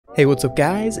Hey, what's up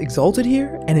guys, Exalted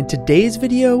here, and in today's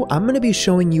video, I'm going to be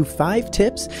showing you 5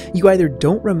 tips you either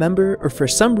don't remember or for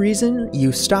some reason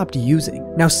you stopped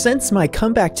using. Now since my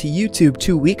comeback to YouTube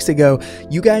 2 weeks ago,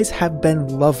 you guys have been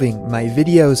loving my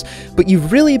videos, but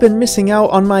you've really been missing out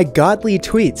on my godly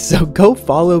tweets, so go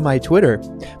follow my Twitter.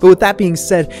 But with that being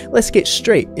said, let's get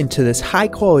straight into this high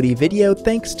quality video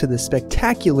thanks to the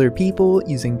spectacular people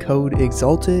using code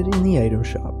EXALTED in the item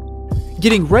shop.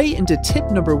 Getting right into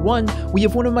tip number 1, we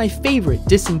have one of my favorite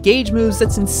disengage moves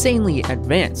that's insanely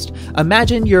advanced.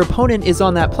 Imagine your opponent is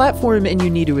on that platform and you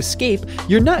need to escape.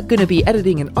 You're not going to be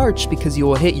editing an arch because you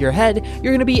will hit your head,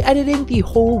 you're going to be editing the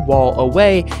whole wall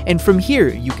away, and from here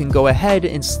you can go ahead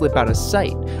and slip out of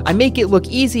sight. I make it look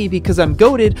easy because I'm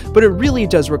goated, but it really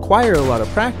does require a lot of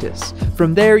practice.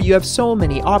 From there you have so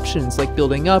many options like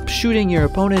building up, shooting your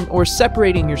opponent, or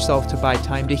separating yourself to buy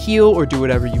time to heal or do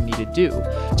whatever you need to do.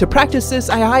 To practice this,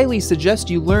 I highly suggest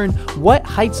you learn what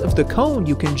heights of the cone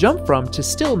you can jump from to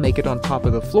still make it on top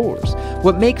of the floors.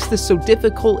 What makes this so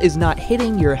difficult is not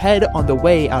hitting your head on the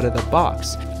way out of the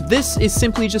box. This is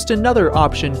simply just another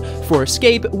option for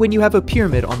escape when you have a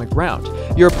pyramid on the ground.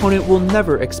 Your opponent will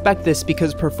never expect this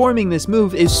because performing this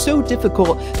move is so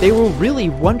difficult they will really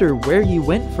wonder where you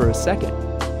went for a second.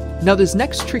 Now this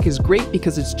next trick is great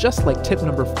because it's just like tip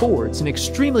number 4, it's an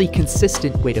extremely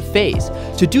consistent way to phase.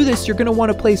 To do this, you're going to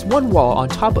want to place one wall on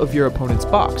top of your opponent's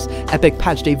box. Epic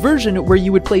Patch Day version where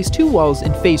you would place 2 walls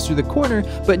and phase through the corner,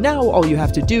 but now all you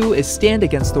have to do is stand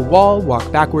against the wall,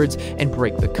 walk backwards, and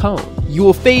break the cone. You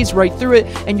will phase right through it,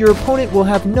 and your opponent will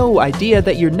have no idea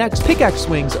that your next pickaxe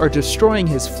swings are destroying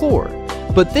his floor.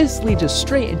 But this leads us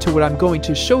straight into what I'm going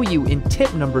to show you in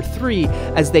tip number 3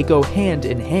 as they go hand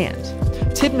in hand.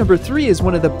 Tip number 3 is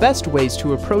one of the best ways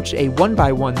to approach a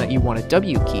 1x1 that you want a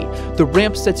W key. The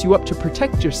ramp sets you up to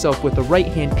protect yourself with a right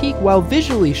hand peek while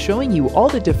visually showing you all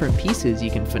the different pieces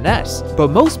you can finesse.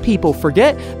 But most people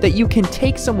forget that you can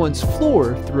take someone's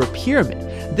floor through a pyramid.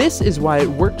 This is why it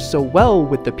works so well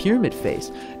with the pyramid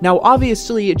phase. Now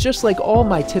obviously, just like all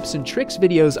my tips and tricks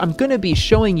videos, I'm going to be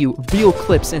showing you real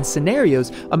clips and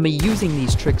scenarios of me using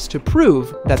these tricks to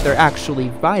prove that they're actually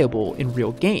viable in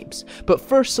real games. But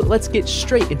first, let's get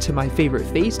straight into my favorite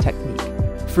phase technique.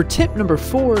 For tip number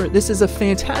 4, this is a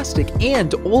fantastic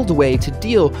and old way to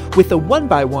deal with a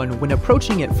 1x1 when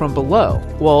approaching it from below.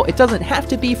 Well, it doesn't have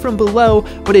to be from below,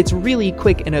 but it's really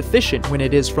quick and efficient when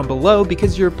it is from below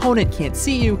because your opponent can't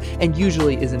see you and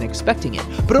usually isn't expecting it.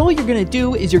 But all you're going to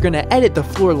do is you're going to edit the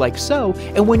floor like so,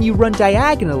 and when you run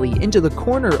diagonally into the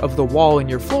corner of the wall in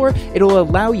your floor, it'll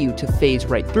allow you to phase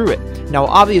right through it. Now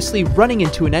obviously, running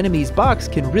into an enemy's box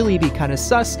can really be kind of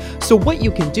sus, so what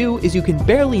you can do is you can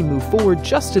barely move forward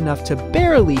just enough to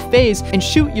barely phase and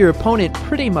shoot your opponent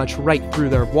pretty much right through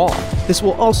their wall. This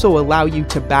will also allow you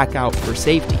to back out for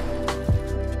safety.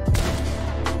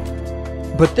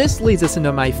 But this leads us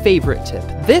into my favorite tip.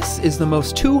 This is the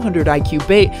most 200 IQ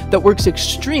bait that works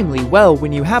extremely well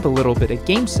when you have a little bit of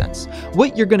game sense.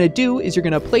 What you're going to do is you're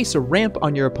going to place a ramp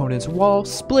on your opponent's wall,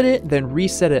 split it, then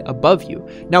reset it above you.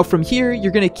 Now from here,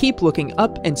 you're going to keep looking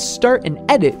up and start an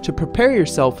edit to prepare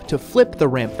yourself to flip the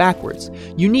ramp backwards.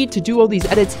 You need to do all these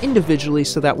edits individually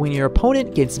so that when your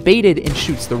opponent gets baited and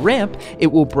shoots the ramp,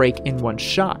 it will break in one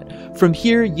shot. From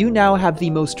here, you now have the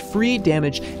most free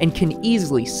damage and can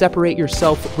easily separate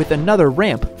yourself with another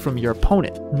ramp from your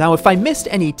opponent. Now if I missed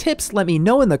any tips, let me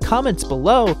know in the comments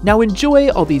below. Now enjoy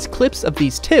all these clips of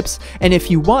these tips, and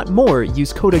if you want more,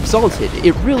 use code EXALTED.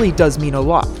 It really does mean a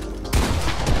lot.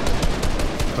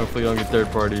 Hopefully you don't get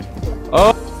third party.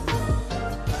 Oh!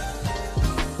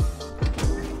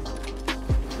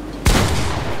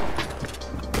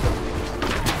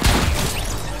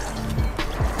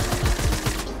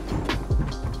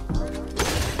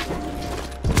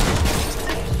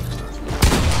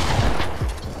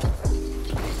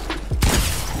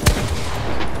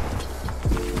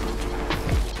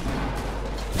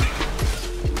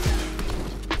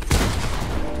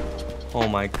 Oh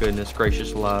my goodness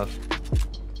gracious alive.